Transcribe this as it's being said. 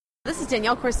This is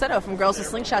Danielle Corsetto from Girls with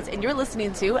Slingshots, and you're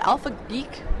listening to Alpha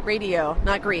Geek Radio.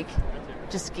 Not Greek,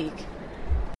 just geek.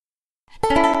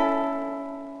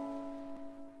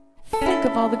 Think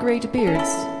of all the great beards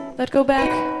that go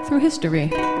back through history,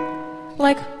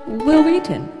 like Will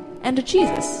Wheaton and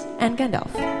Jesus and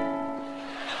Gandalf.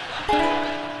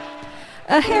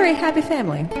 A hairy, happy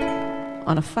family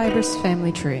on a fibrous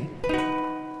family tree.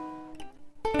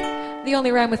 The only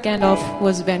rhyme with Gandalf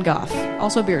was Van Gogh,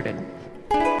 also bearded.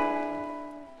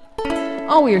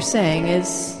 All we are saying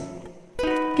is,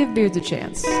 give beards a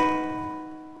chance.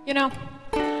 You know,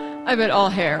 I bet all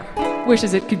hair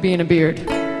wishes it could be in a beard.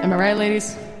 Am I right,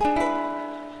 ladies?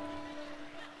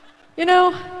 You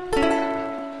know,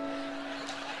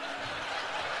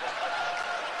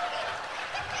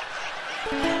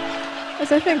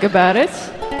 as I think about it,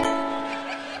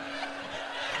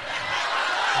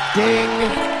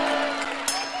 ding.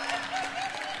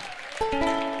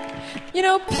 You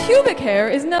know, pubic hair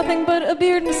is nothing but a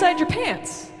beard inside your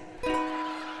pants.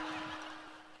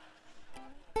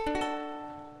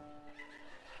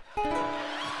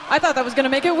 I thought that was going to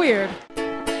make it weird.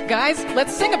 Guys,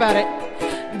 let's sing about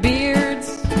it.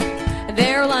 Beards,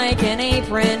 they're like an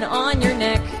apron on your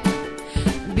neck.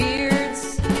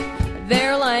 Beards,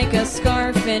 they're like a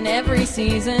scarf in every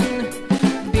season.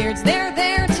 Beards, they're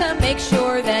there to make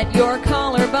sure that your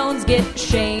collarbones get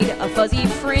shade. A fuzzy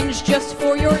fringe just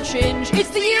for your chinge. It's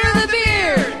the year of the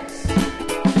beards!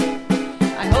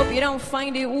 I hope you don't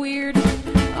find it weird.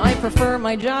 I prefer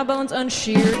my jawbones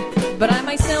unsheared, but I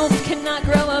myself cannot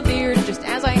grow a beard, just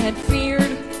as I had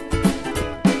feared.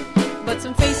 But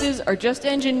some faces are just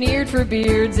engineered for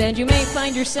beards, and you may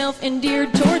find yourself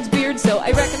endeared towards beards, so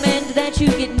I recommend that you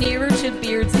get nearer to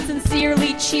beards and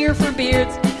sincerely cheer for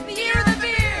beards. The year of the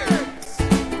beards!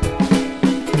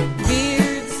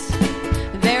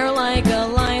 Beards, they're like a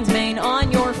lion's mane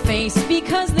on your face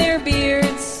because they're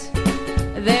beards.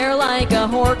 They're like a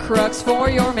Horcrux for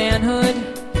your manhood.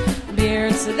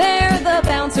 Beards, they're the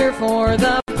bouncer for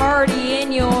the party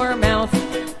in your mouth.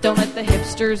 Don't let the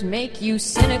hipsters make you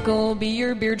cynical. Be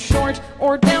your beard short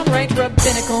or downright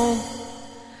rabbinical.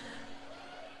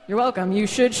 You're welcome. You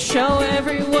should show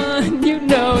everyone you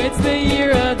know it's the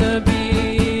year of the beard.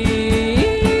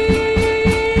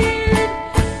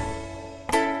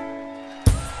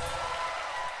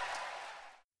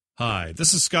 Hi,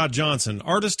 this is Scott Johnson,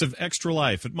 artist of Extra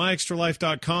Life at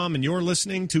myextralife.com, and you're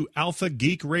listening to Alpha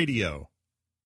Geek Radio.